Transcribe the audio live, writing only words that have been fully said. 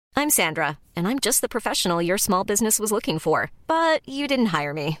I'm Sandra, and I'm just the professional your small business was looking for. But you didn't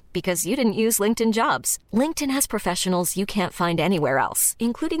hire me because you didn't use LinkedIn Jobs. LinkedIn has professionals you can't find anywhere else,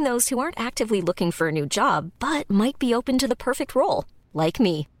 including those who aren't actively looking for a new job, but might be open to the perfect role, like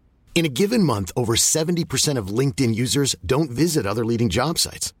me. In a given month, over 70% of LinkedIn users don't visit other leading job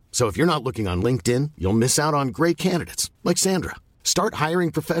sites. So if you're not looking on LinkedIn, you'll miss out on great candidates like Sandra. Start hiring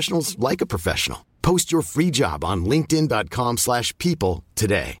professionals like a professional. Post your free job on linkedin.com/people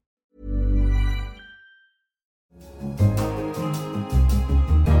today.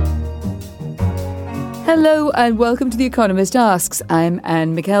 Hello and welcome to The Economist Asks. I'm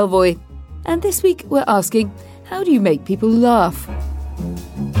Anne McElvoy. And this week we're asking, how do you make people laugh?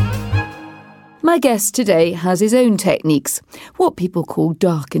 My guest today has his own techniques. What people call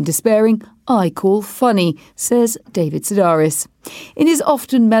dark and despairing, I call funny, says David Sedaris. In his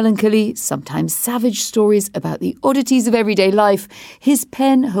often melancholy, sometimes savage stories about the oddities of everyday life, his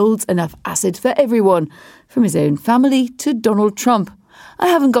pen holds enough acid for everyone, from his own family to Donald Trump. I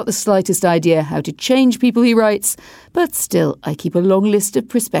haven't got the slightest idea how to change people, he writes, but still I keep a long list of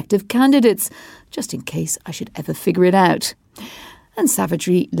prospective candidates, just in case I should ever figure it out. And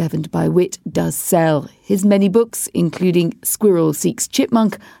savagery leavened by wit does sell. His many books, including Squirrel Seeks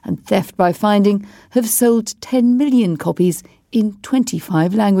Chipmunk and Theft by Finding, have sold 10 million copies in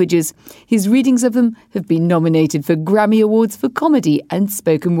 25 languages. His readings of them have been nominated for Grammy Awards for comedy and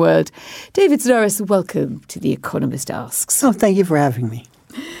spoken word. David Sedaris, welcome to The Economist Asks. Oh, thank you for having me.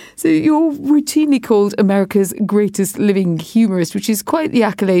 So you're routinely called America's greatest living humorist, which is quite the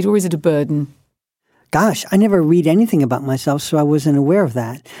accolade, or is it a burden? Gosh, I never read anything about myself, so I wasn't aware of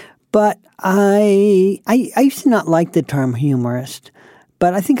that. But I used to not like the term humorist,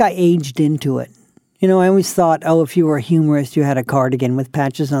 but I think I aged into it. You know, I always thought, if you were a humorist, you had a cardigan with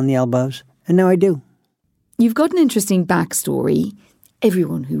patches on the elbows. And now I do. You've got an interesting backstory.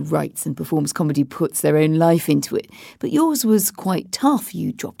 Everyone who writes and performs comedy puts their own life into it. But yours was quite tough.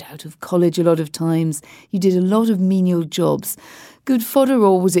 You dropped out of college a lot of times. You did a lot of menial jobs. Good fodder,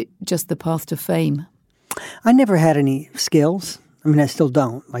 or was it just the path to fame? I never had any skills. I mean, I still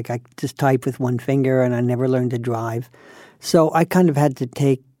don't. Like, I just type with one finger, and I never learned to drive. So I kind of had to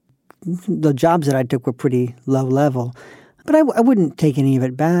take the jobs that I took were pretty low level. But I wouldn't take any of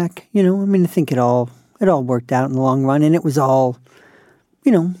it back. You know, I mean, I think it all worked out in the long run. And it was all,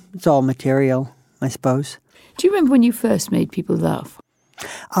 you know, it's all material, I suppose. Do you remember when you first made people laugh?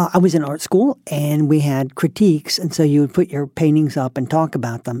 I was in art school, and we had critiques, and so you would put your paintings up and talk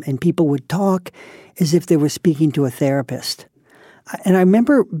about them, and people would talk as if they were speaking to a therapist. And I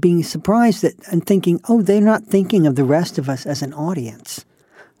remember being surprised and thinking, they're not thinking of the rest of us as an audience.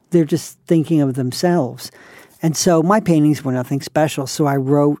 They're just thinking of themselves. And so my paintings were nothing special, so I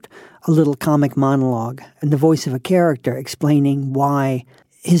wrote a little comic monologue in the voice of a character explaining why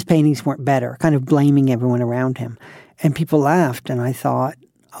his paintings weren't better, kind of blaming everyone around him. And people laughed, and I thought,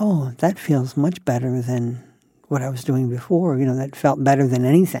 that feels much better than what I was doing before. You know, that felt better than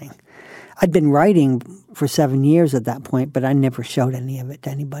anything. I'd been writing for 7 years at that point, but I never showed any of it to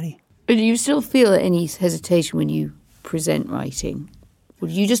anybody. Do you still feel any hesitation when you present writing? Or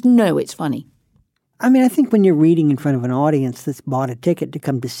do you just know it's funny? I mean, I think when you're reading in front of an audience that's bought a ticket to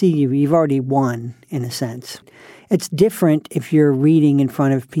come to see you, you've already won, in a sense. It's different if you're reading in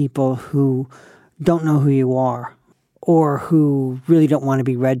front of people who don't know who you are, or who really don't want to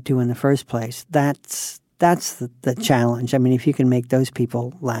be read to in the first place. That's the challenge. I mean, if you can make those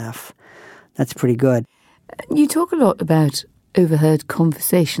people laugh, that's pretty good. You talk a lot about overheard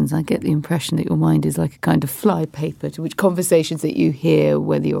conversations. I get the impression that your mind is like a kind of flypaper to which conversations that you hear,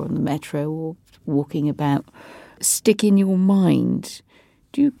 whether you're on the metro or walking about, stick in your mind.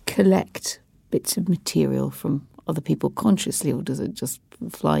 Do you collect bits of material from other people consciously, or does it just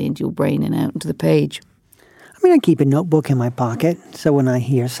fly into your brain and out into the page? I mean, I keep a notebook in my pocket, so when I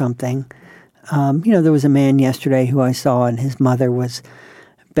hear something, there was a man yesterday who I saw, and his mother was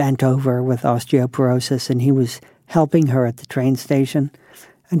bent over with osteoporosis, and he was helping her at the train station.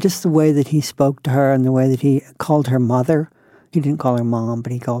 And just the way that he spoke to her and the way that he called her mother, he didn't call her mom,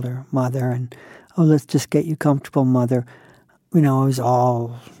 but he called her mother, and, let's just get you comfortable, mother. You know, I was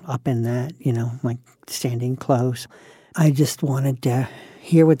all up in that, like standing close. I just wanted to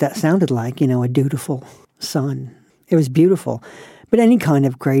hear what that sounded like, a dutiful son. It was beautiful. But any kind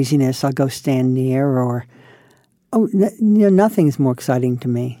of craziness, I'll go stand near, or, nothing's more exciting to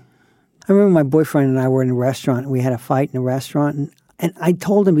me. I remember my boyfriend and I were in a restaurant, and we had a fight in a restaurant, and I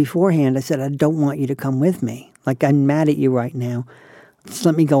told him beforehand, I said, I don't want you to come with me. Like, I'm mad at you right now. Just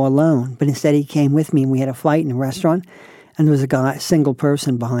let me go alone. But instead he came with me, and we had a fight in a restaurant, and there was a single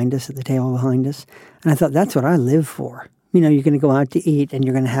person behind us, at the table behind us. And I thought, that's what I live for. You're going to go out to eat and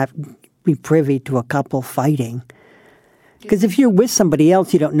you're going to be privy to a couple fighting. Because if you're with somebody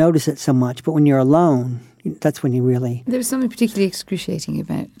else, you don't notice it so much. But when you're alone, that's when you really... There was something particularly excruciating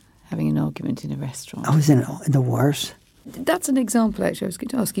about having an argument in a restaurant. I was in the worst. That's an example, actually. I was going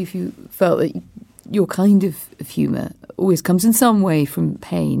to ask you if you felt that your kind of humour always comes in some way from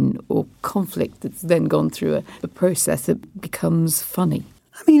pain or conflict that's then gone through a process that becomes funny.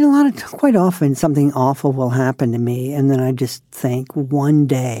 I mean, quite often something awful will happen to me, and then I just think, one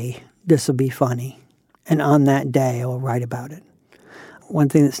day this will be funny. And on that day, I'll write about it. One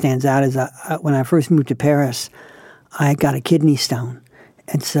thing that stands out is when I first moved to Paris, I got a kidney stone.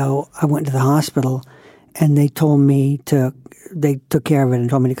 And so I went to the hospital, and they took care of it and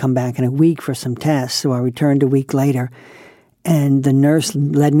told me to come back in a week for some tests. So I returned a week later, and the nurse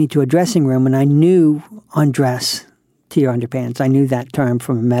led me to a dressing room, and I knew undress to your underpants. I knew that term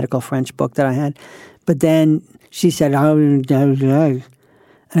from a medical French book that I had. But then she said, and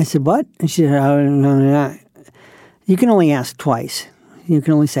I said, what? And she said, you can only ask twice. You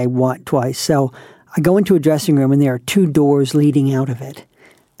can only say what twice. So I go into a dressing room, and there are 2 doors leading out of it.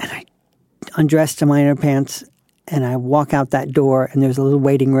 And I undress to my underpants, and I walk out that door, and there's a little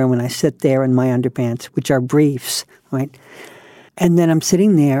waiting room, and I sit there in my underpants, which are briefs, right? And then I'm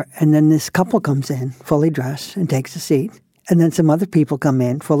sitting there, and then this couple comes in, fully dressed, and takes a seat. And then some other people come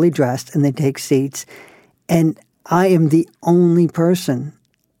in, fully dressed, and they take seats. And I am the only person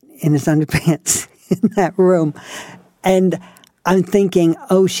in his underpants in that room. And I'm thinking,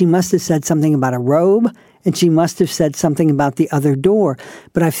 oh, she must have said something about a robe, and she must have said something about the other door.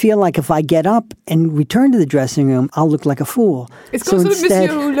 But I feel like if I get up and return to the dressing room, I'll look like a fool. It's got sort of Monsieur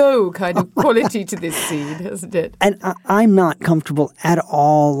Hulot kind of quality to this scene, hasn't it? And I'm not comfortable at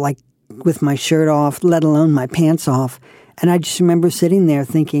all, like with my shirt off, let alone my pants off. And I just remember sitting there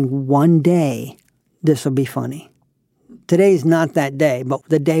thinking, one day this will be funny. Today's not that day, but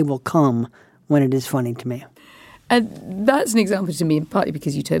the day will come when it is funny to me. And that's an example to me, and partly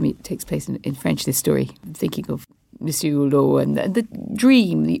because you told me it takes place in French, this story. I'm thinking of Monsieur Hulot and the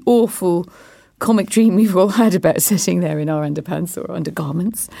dream, the awful comic dream we've all had about sitting there in our underpants or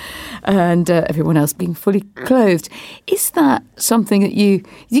undergarments and everyone else being fully clothed. Is that something that you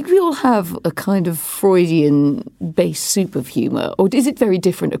think we all have a kind of Freudian base soup of humour, or is it very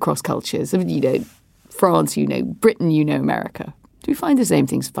different across cultures? I mean, France, Britain, America. Do we find the same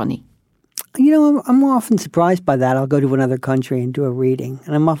things funny? I'm often surprised by that. I'll go to another country and do a reading,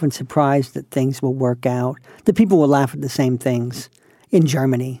 and I'm often surprised that things will work out, that people will laugh at the same things in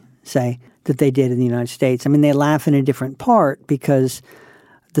Germany, say, that they did in the United States. I mean, they laugh in a different part because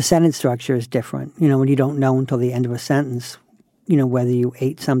the sentence structure is different. When you don't know until the end of a sentence, whether you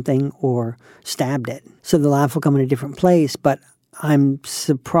ate something or stabbed it. So the laugh will come in a different place, but I'm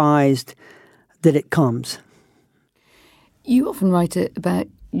surprised that it comes. You often write about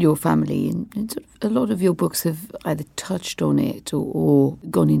your family, and sort of a lot of your books have either touched on it or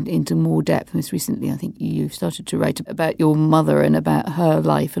gone into more depth. Most recently, I think you've started to write about your mother and about her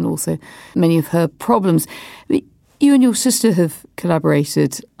life and also many of her problems. You and your sister have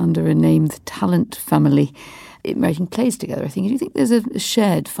collaborated under a name, The Talent Family, in writing plays together, I think. Do you think there's a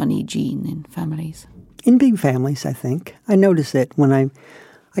shared funny gene in families? In big families, I think. I notice it when I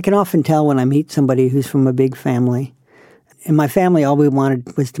can often tell when I meet somebody who's from a big family. In my family, all we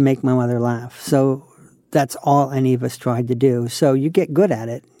wanted was to make my mother laugh. So that's all any of us tried to do. So you get good at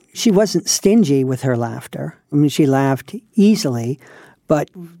it. She wasn't stingy with her laughter. I mean, she laughed easily, but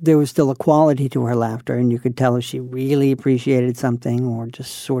there was still a quality to her laughter, and you could tell if she really appreciated something or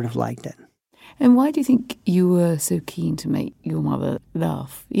just sort of liked it. And why do you think you were so keen to make your mother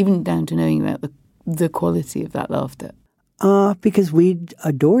laugh, even down to knowing about the quality of that laughter? Because we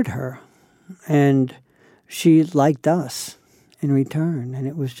adored her, and she liked us in return. And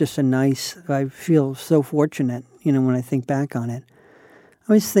it was just I feel so fortunate, when I think back on it. I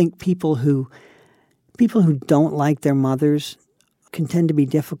always think people who don't like their mothers can tend to be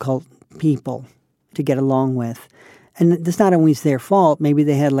difficult people to get along with. And it's not always their fault. Maybe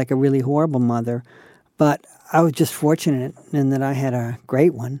they had like a really horrible mother, but I was just fortunate in that I had a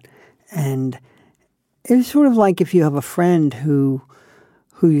great one. And it was sort of like if you have a friend who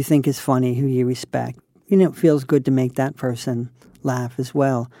you think is funny, who you respect. It feels good to make that person laugh as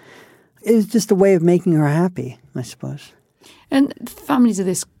well. It was just a way of making her happy, I suppose. And families are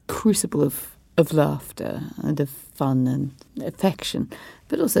this crucible of laughter and of fun and affection,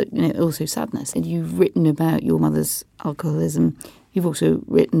 but also sadness. And you've written about your mother's alcoholism. You've also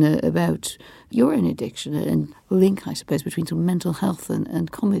written about your own addiction and link, I suppose, between sort of mental health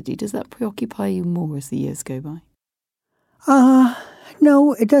and comedy. Does that preoccupy you more as the years go by?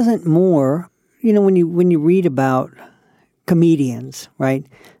 No, it doesn't more. When you read about comedians, right?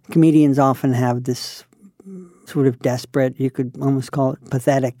 Comedians often have this sort of desperate, you could almost call it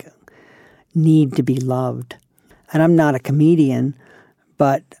pathetic, need to be loved. And I'm not a comedian,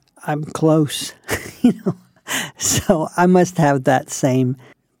 but I'm close, So I must have that same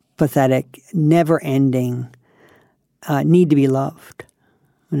pathetic, never-ending need to be loved,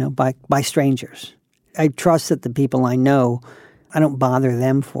 by strangers. I trust that the people I know, I don't bother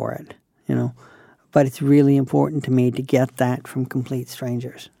them for it, But it's really important to me to get that from complete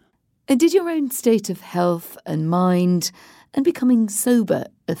strangers. And did your own state of health and mind and becoming sober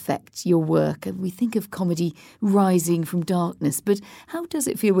affect your work? And we think of comedy rising from darkness, but how does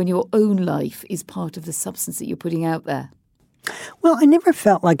it feel when your own life is part of the substance that you're putting out there? Well, I never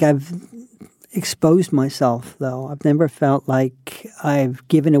felt like I've exposed myself, though. I've never felt like I've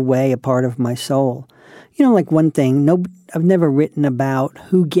given away a part of my soul. Like one thing, I've never written about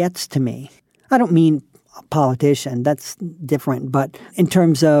who gets to me. I don't mean a politician, that's different, but in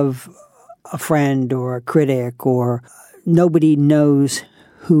terms of a friend or a critic, or nobody knows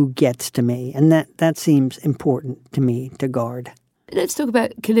who gets to me, and that seems important to me to guard. Let's talk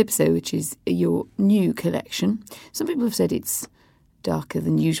about Calypso, which is your new collection. Some people have said it's darker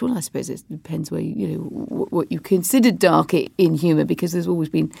than usual. I suppose it depends where what you consider dark in humour, because there's always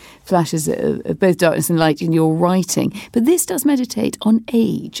been flashes of both darkness and light in your writing. But this does meditate on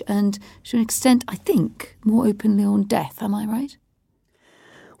age and, to an extent, I think, more openly on death. Am I right?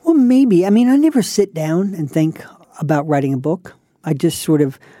 Well, maybe. I never sit down and think about writing a book. I just sort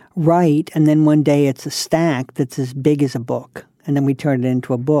of write, and then one day it's a stack that's as big as a book, and then we turn it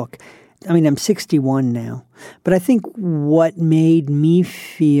into a book. I'm 61 now, but I think what made me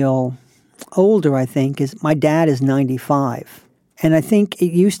feel older, is my dad is 95. And I think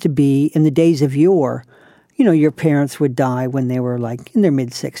it used to be in the days of yore, your parents would die when they were like in their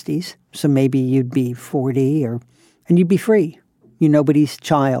mid-60s. So maybe you'd be 40 and you'd be free. You're nobody's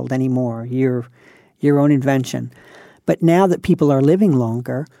child anymore. You're your own invention. But now that people are living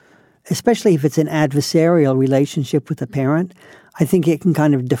longer, especially if it's an adversarial relationship with a parent, I think it can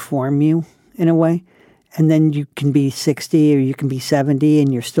kind of deform you in a way. And then you can be 60 or you can be 70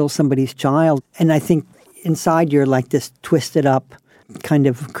 and you're still somebody's child. And I think inside you're like this twisted up kind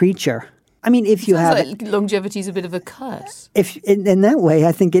of creature. If you have... like longevity is a bit of a curse. If in that way,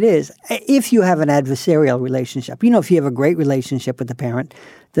 I think it is. If you have an adversarial relationship. If you have a great relationship with the parent,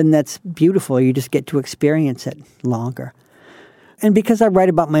 then that's beautiful. You just get to experience it longer. And because I write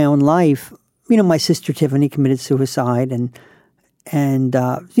about my own life, my sister Tiffany committed suicide and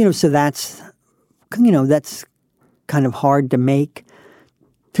so that's kind of hard to make,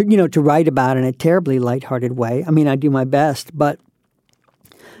 to write about in a terribly lighthearted way. I do my best, but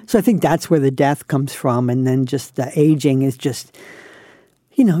so I think that's where the death comes from. And then just the aging is just,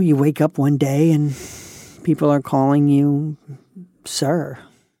 you wake up one day and people are calling you sir.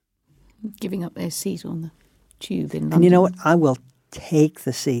 Giving up their seat on the tube in London. And you know what? I will take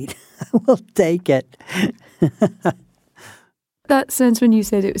the seat. I will take it. That sense when you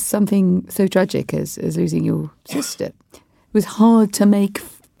said it was something so tragic as losing your sister, it was hard to make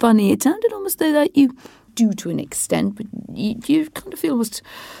funny. It sounded almost though that you do to an extent, but you kind of feel almost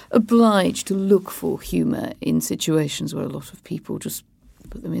obliged to look for humour in situations where a lot of people just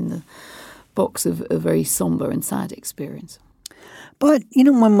put them in the box of a very sombre and sad experience. But,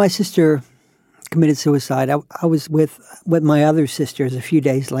 when my sister committed suicide, I was with my other sisters a few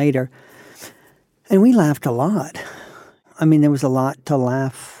days later, and we laughed a lot. There was a lot to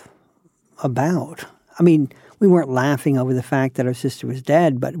laugh about. We weren't laughing over the fact that our sister was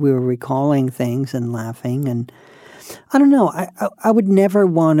dead, but we were recalling things and laughing. And I don't know, I would never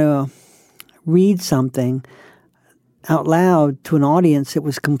want to read something out loud to an audience that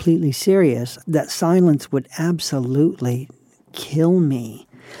was completely serious. That silence would absolutely kill me.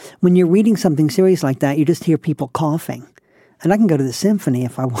 When you're reading something serious like that, you just hear people coughing. And I can go to the symphony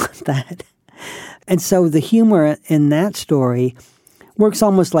if I want that. And so the humor in that story works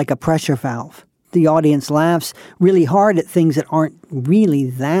almost like a pressure valve. The audience laughs really hard at things that aren't really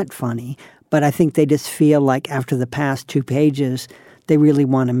that funny, but I think they just feel like after the past 2 pages, they really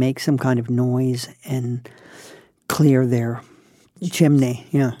want to make some kind of noise and clear their chimney.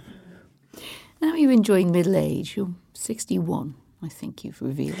 Yeah. Now you're enjoying middle age. You're 61, I think you've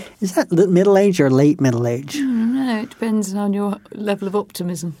revealed. Is that middle age or late middle age? No, it depends on your level of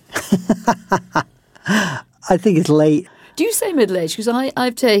optimism. I think it's late. Do you say middle age? Because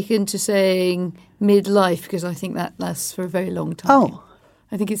I've taken to saying midlife because I think that lasts for a very long time. Oh.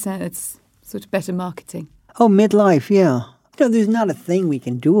 I think it's sort of better marketing. Oh, midlife, yeah. There's not a thing we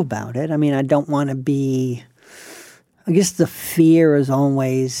can do about it. I don't want to be... I guess the fear is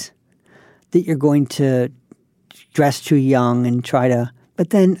always that you're going to dress too young and try to... But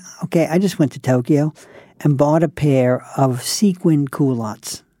then, okay, I just went to Tokyo and bought a pair of sequin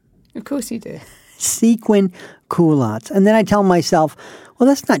culottes. Of course you do. Sequin culottes. And then I tell myself, well,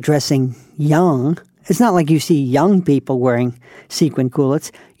 that's not dressing young. It's not like you see young people wearing sequin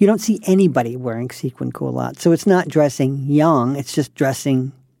culottes. You don't see anybody wearing sequin culottes. So it's not dressing young. It's just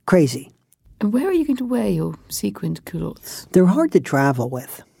dressing crazy. And where are you going to wear your sequined culottes? They're hard to travel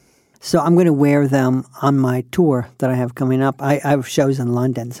with. So I'm going to wear them on my tour that I have coming up. I have shows in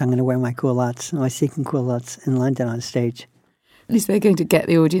London, so I'm going to wear my culottes, my sequin culottes in London on stage. At least they're going to get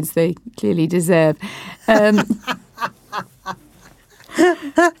the audience they clearly deserve.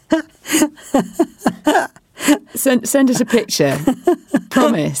 Send us a picture.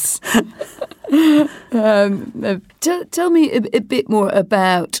 Promise. Tell me a bit more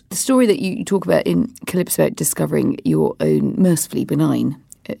about the story that you talk about in Calypso about discovering your own mercifully benign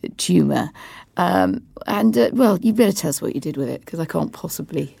tumour. Well, you better tell us what you did with it, because I can't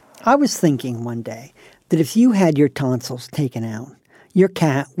possibly... I was thinking one day that if you had your tonsils taken out, your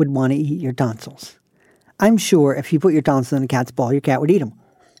cat would want to eat your tonsils. I'm sure if you put your tonsils in a cat's paw, your cat would eat them.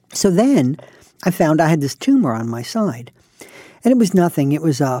 So then I found I had this tumor on my side. And it was nothing. It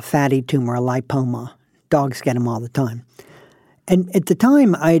was a fatty tumor, a lipoma. Dogs get them all the time. And at the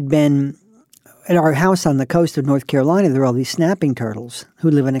time, I had been at our house on the coast of North Carolina. There were all these snapping turtles who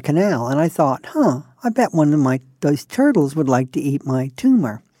live in a canal. And I thought, I bet one of those turtles would like to eat my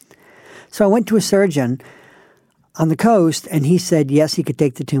tumor. So I went to a surgeon on the coast, and he said, yes, he could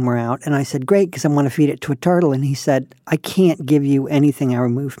take the tumor out. And I said, great, because I want to feed it to a turtle. And he said, I can't give you anything I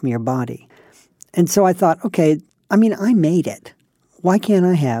removed from your body. And so I thought, okay, I made it. Why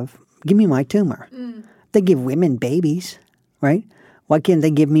can't give me my tumor? They give women babies, right? Why can't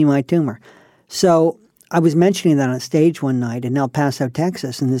they give me my tumor? So I was mentioning that on stage one night in El Paso,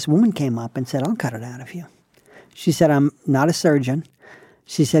 Texas, and this woman came up and said, I'll cut it out of you. She said, I'm not a surgeon.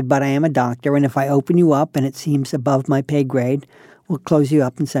 She said, but I am a doctor, and if I open you up and it seems above my pay grade, we'll close you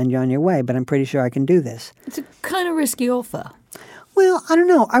up and send you on your way, but I'm pretty sure I can do this. It's a kind of risky offer. Well, I don't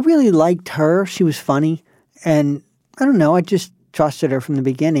know. I really liked her. She was funny, and I don't know. I just trusted her from the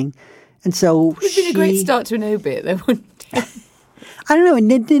beginning. And so it would have been a great start to an obit, though, wouldn't it? I don't know.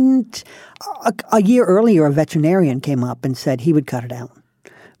 And it didn't. A year earlier, a veterinarian came up and said he would cut it out.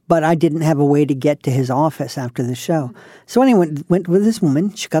 But I didn't have a way to get to his office after the show. So anyway, went with this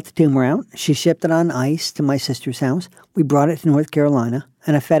woman. She got the tumor out. She shipped it on ice to my sister's house. We brought it to North Carolina,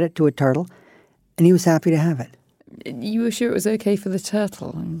 and I fed it to a turtle, and he was happy to have it. You were sure it was okay for the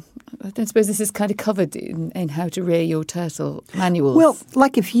turtle? I don't suppose this is kind of covered in how to rear your turtle manuals. Well,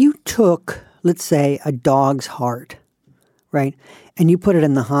 like if you took, let's say, a dog's heart, right, and you put it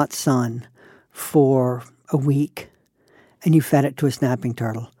in the hot sun for a week, and you fed it to a snapping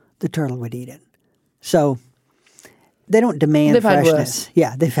turtle, the turtle would eat it. So they don't demand freshness. Had worse.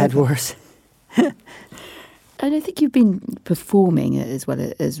 Yeah, they've had worse. And I think you've been performing as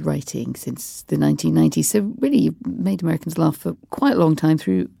well as writing since the 1990s. So really you've made Americans laugh for quite a long time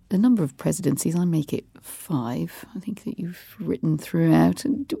through a number of presidencies. I make it 5, I think, that you've written throughout.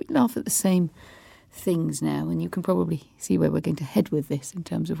 And do we laugh at the same things now? And you can probably see where we're going to head with this in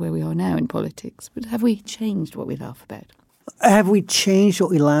terms of where we are now in politics. But have we changed what we laugh about? Have we changed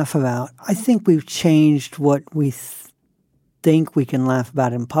what we laugh about? I think we've changed what we think we can laugh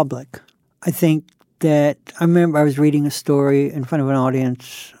about in public. I think that I remember I was reading a story in front of an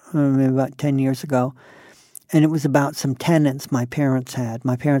audience about 10 years ago, and it was about some tenants my parents had.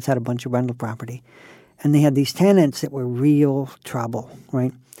 My parents had a bunch of rental property, and they had these tenants that were real trouble,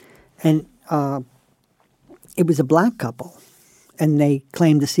 right? And it was a black couple, and they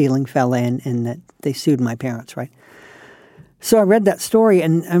claimed the ceiling fell in and that they sued my parents, right? So I read that story,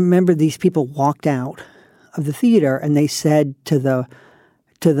 and I remember these people walked out of the theater, and they said to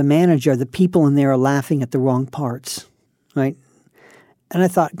the manager, the people in there are laughing at the wrong parts, right? And I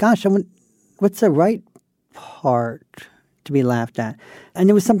thought, gosh, what's the right part to be laughed at? And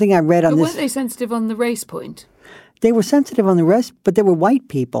there was something I read on this. Weren't they sensitive on the race point? They were sensitive on the race, but they were white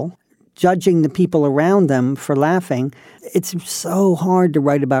people judging the people around them for laughing. It's so hard to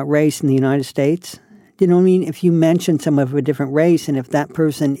write about race in the United States. You know what I mean? If you mention someone of a different race, and if that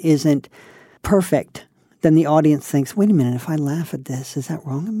person isn't perfect, then the audience thinks, wait a minute, if I laugh at this, is that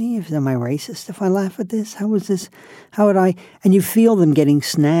wrong of me? Am I racist if I laugh at this? How would I? And you feel them getting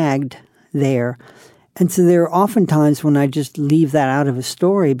snagged there. And so there are often times when I just leave that out of a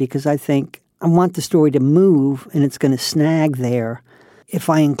story because I think I want the story to move and it's going to snag there if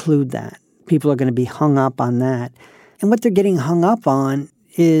I include that. People are going to be hung up on that. And what they're getting hung up on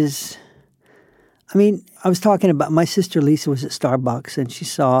is, I was talking about my sister Lisa was at Starbucks and she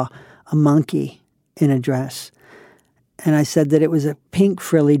saw a monkey in a dress. And I said that it was a pink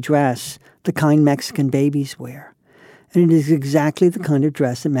frilly dress, the kind Mexican babies wear. And it is exactly the kind of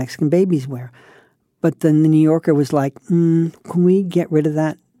dress that Mexican babies wear. But then the New Yorker was like, can we get rid of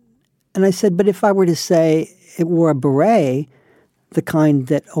that? And I said, but if I were to say it wore a beret, the kind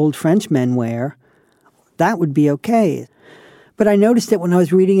that old French men wear, that would be okay. But I noticed that when I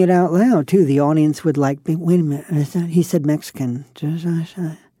was reading it out loud, too, the audience would like, wait a minute, he said Mexican.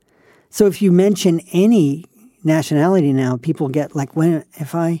 So if you mention any nationality now, people get like,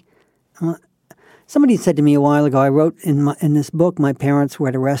 somebody said to me a while ago, I wrote in this book, my parents were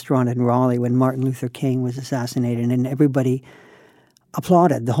at a restaurant in Raleigh when Martin Luther King was assassinated, and everybody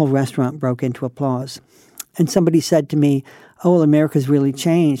applauded. The whole restaurant broke into applause. And somebody said to me, oh, well, America's really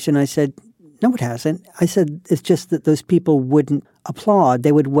changed. And I said, no, it hasn't. I said, it's just that those people wouldn't applaud.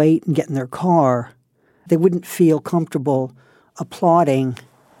 They would wait and get in their car. They wouldn't feel comfortable applauding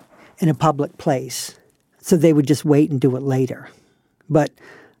in a public place. So they would just wait and do it later. But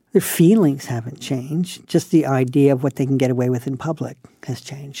their feelings haven't changed. Just the idea of what they can get away with in public has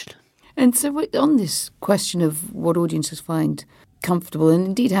changed. And so on this question of what audiences find comfortable and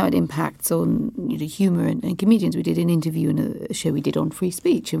indeed how it impacts on humour and comedians, we did an interview in a show we did on free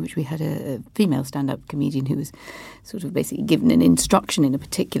speech in which we had a female stand-up comedian who was sort of basically given an instruction in a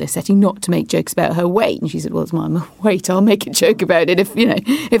particular setting not to make jokes about her weight. And she said, well, it's my weight, I'll make a joke about it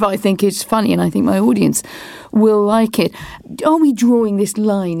if I think it's funny and I think my audience will like it. Are we drawing this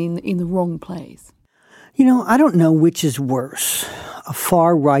line in the wrong place? I don't know which is worse, a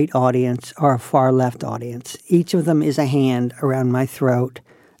far-right audience or a far-left audience. Each of them is a hand around my throat,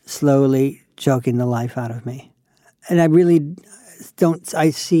 slowly choking the life out of me. And I really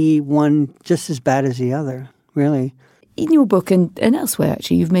I see one just as bad as the other, really. In your book and elsewhere,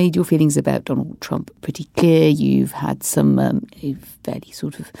 actually, you've made your feelings about Donald Trump pretty clear. You've had some fairly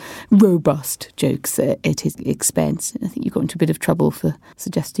sort of robust jokes at his expense. I think you got into a bit of trouble for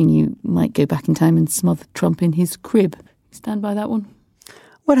suggesting you might go back in time and smother Trump in his crib. Stand by that one?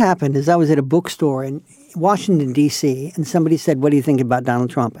 What happened is I was at a bookstore in Washington, D.C., and somebody said, what do you think about Donald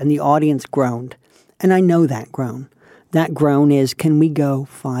Trump? And the audience groaned. And I know that groan. That groan is, can we go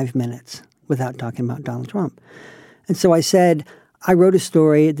 5 minutes without talking about Donald Trump? And so I said, I wrote a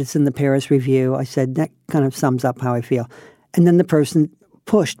story that's in the Paris Review. I said, that kind of sums up how I feel. And then the person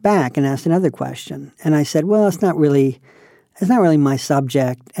pushed back and asked another question. And I said, well, it's not really my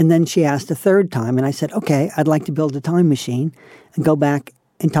subject. And then she asked a third time. And I said, okay, I'd like to build a time machine and go back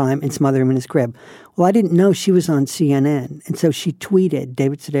in time and smother him in his crib. Well, I didn't know she was on CNN. And so she tweeted,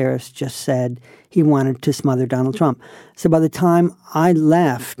 David Sedaris just said he wanted to smother Donald Trump. So by the time I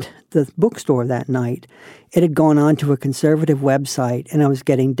left the bookstore that night, it had gone on to a conservative website and I was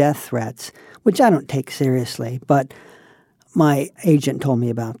getting death threats, which I don't take seriously, but my agent told me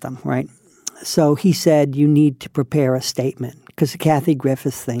about them, right? So he said, you need to prepare a statement because the Kathy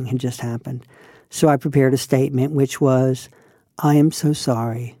Griffiths thing had just happened. So I prepared a statement which was, I am so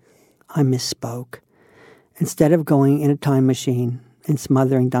sorry. I misspoke. Instead of going in a time machine and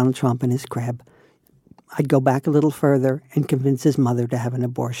smothering Donald Trump in his crib, I'd go back a little further and convince his mother to have an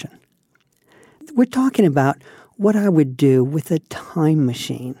abortion. We're talking about what I would do with a time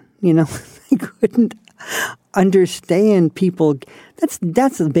machine. I couldn't understand people.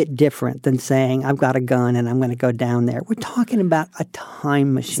 That's a bit different than saying I've got a gun and I'm going to go down there. We're talking about a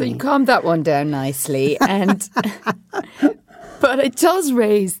time machine. So you calmed that one down nicely, and but it does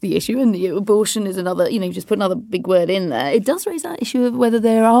raise the issue, and the abortion is another. You just put another big word in there. It does raise that issue of whether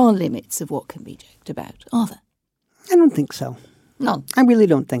there are limits of what can be joked about. Are there? I don't think so. No, I really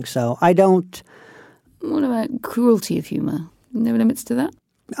don't think so. I don't. What about cruelty of humour? No limits to that?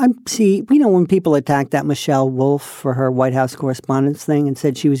 I see, when people attacked that Michelle Wolf for her White House Correspondents thing and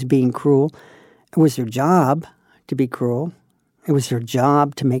said she was being cruel, it was her job to be cruel. It was her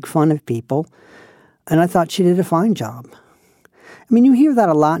job to make fun of people. And I thought she did a fine job. I mean, you hear that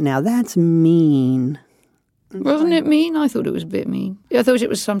a lot now. That's mean. Wasn't it mean? I thought it was a bit mean. I thought it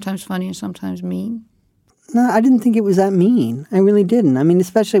was sometimes funny and sometimes mean. No, I didn't think it was that mean. I really didn't. I mean,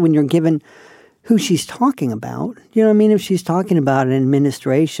 especially when you're given who she's talking about. You know what I mean? If she's talking about an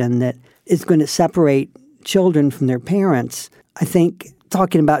administration that is going to separate children from their parents, I think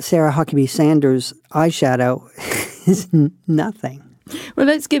talking about Sarah Huckabee Sanders' eyeshadow is nothing. Well,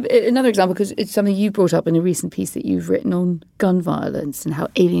 let's give another example, because it's something you brought up in a recent piece that you've written on gun violence and how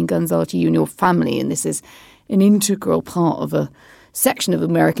alien guns are to you and your family. And this is an integral part of a section of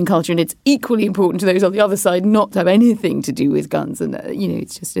American culture, and it's equally important to those on the other side not to have anything to do with guns. And,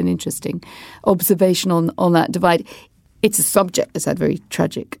 it's just an interesting observation on that divide. It's a subject that's had very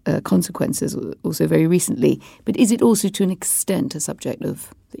tragic consequences also very recently. But is it also to an extent a subject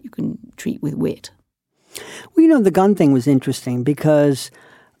that you can treat with wit? Well, the gun thing was interesting because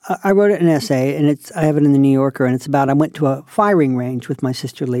I wrote an essay, and I have it in the New Yorker, and it's about I went to a firing range with my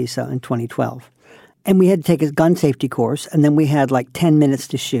sister Lisa in 2012. And we had to take a gun safety course, and then we had like 10 minutes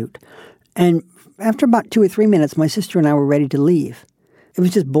to shoot. And after about 2 or 3 minutes, my sister and I were ready to leave. It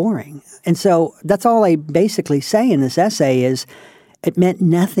was just boring. And so that's all I basically say in this essay is it meant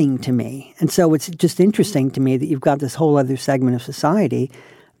nothing to me. And so it's just interesting to me that you've got this whole other segment of society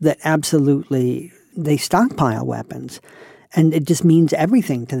that absolutely, they stockpile weapons. And it just means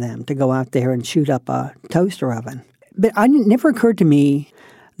everything to them to go out there and shoot up a toaster oven. But it never occurred to me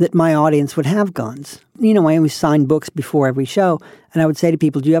that my audience would have guns. I always sign books before every show, and I would say to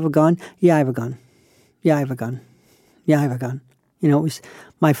people, do you have a gun? Yeah, I have a gun. Yeah, I have a gun. Yeah, I have a gun. It was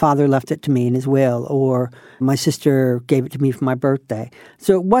my father left it to me in his will, or my sister gave it to me for my birthday.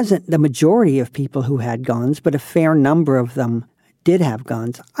 So it wasn't the majority of people who had guns, but a fair number of them did have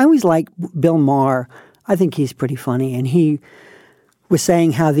guns. I always like Bill Maher. I think he's pretty funny, and he was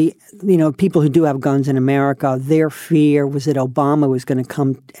saying how the people who do have guns in America, their fear was that Obama was going to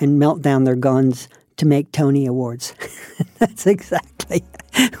come and melt down their guns to make Tony Awards. That's exactly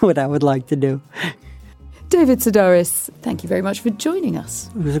what I would like to do. David Sedaris, thank you very much for joining us.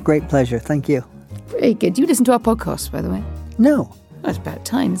 It was a great pleasure. Thank you. Very good. Do you listen to our podcast, by the way? No. That's about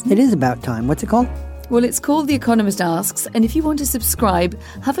time, isn't it? It is about time. What's it called? Well, it's called The Economist Asks, and if you want to subscribe,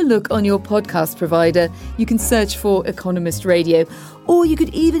 have a look on your podcast provider. You can search for Economist Radio, or you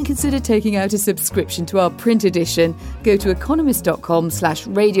could even consider taking out a subscription to our print edition. Go to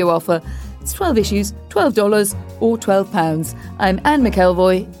economist.com/radio offer. It's 12 issues, $12 or £12. I'm Anne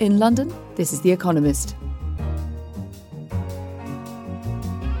McElvoy in London. This is The Economist.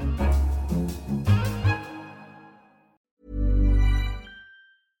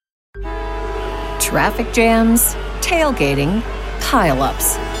 Traffic jams, tailgating,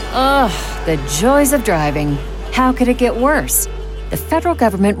 pile-ups. Ugh, the joys of driving. How could it get worse? The federal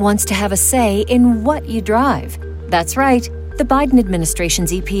government wants to have a say in what you drive. That's right. The Biden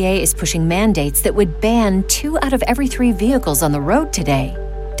administration's EPA is pushing mandates that would ban 2 out of every 3 vehicles on the road today.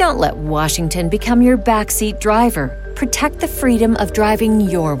 Don't let Washington become your backseat driver. Protect the freedom of driving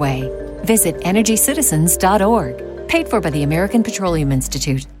your way. Visit EnergyCitizens.org. Paid for by the American Petroleum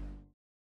Institute.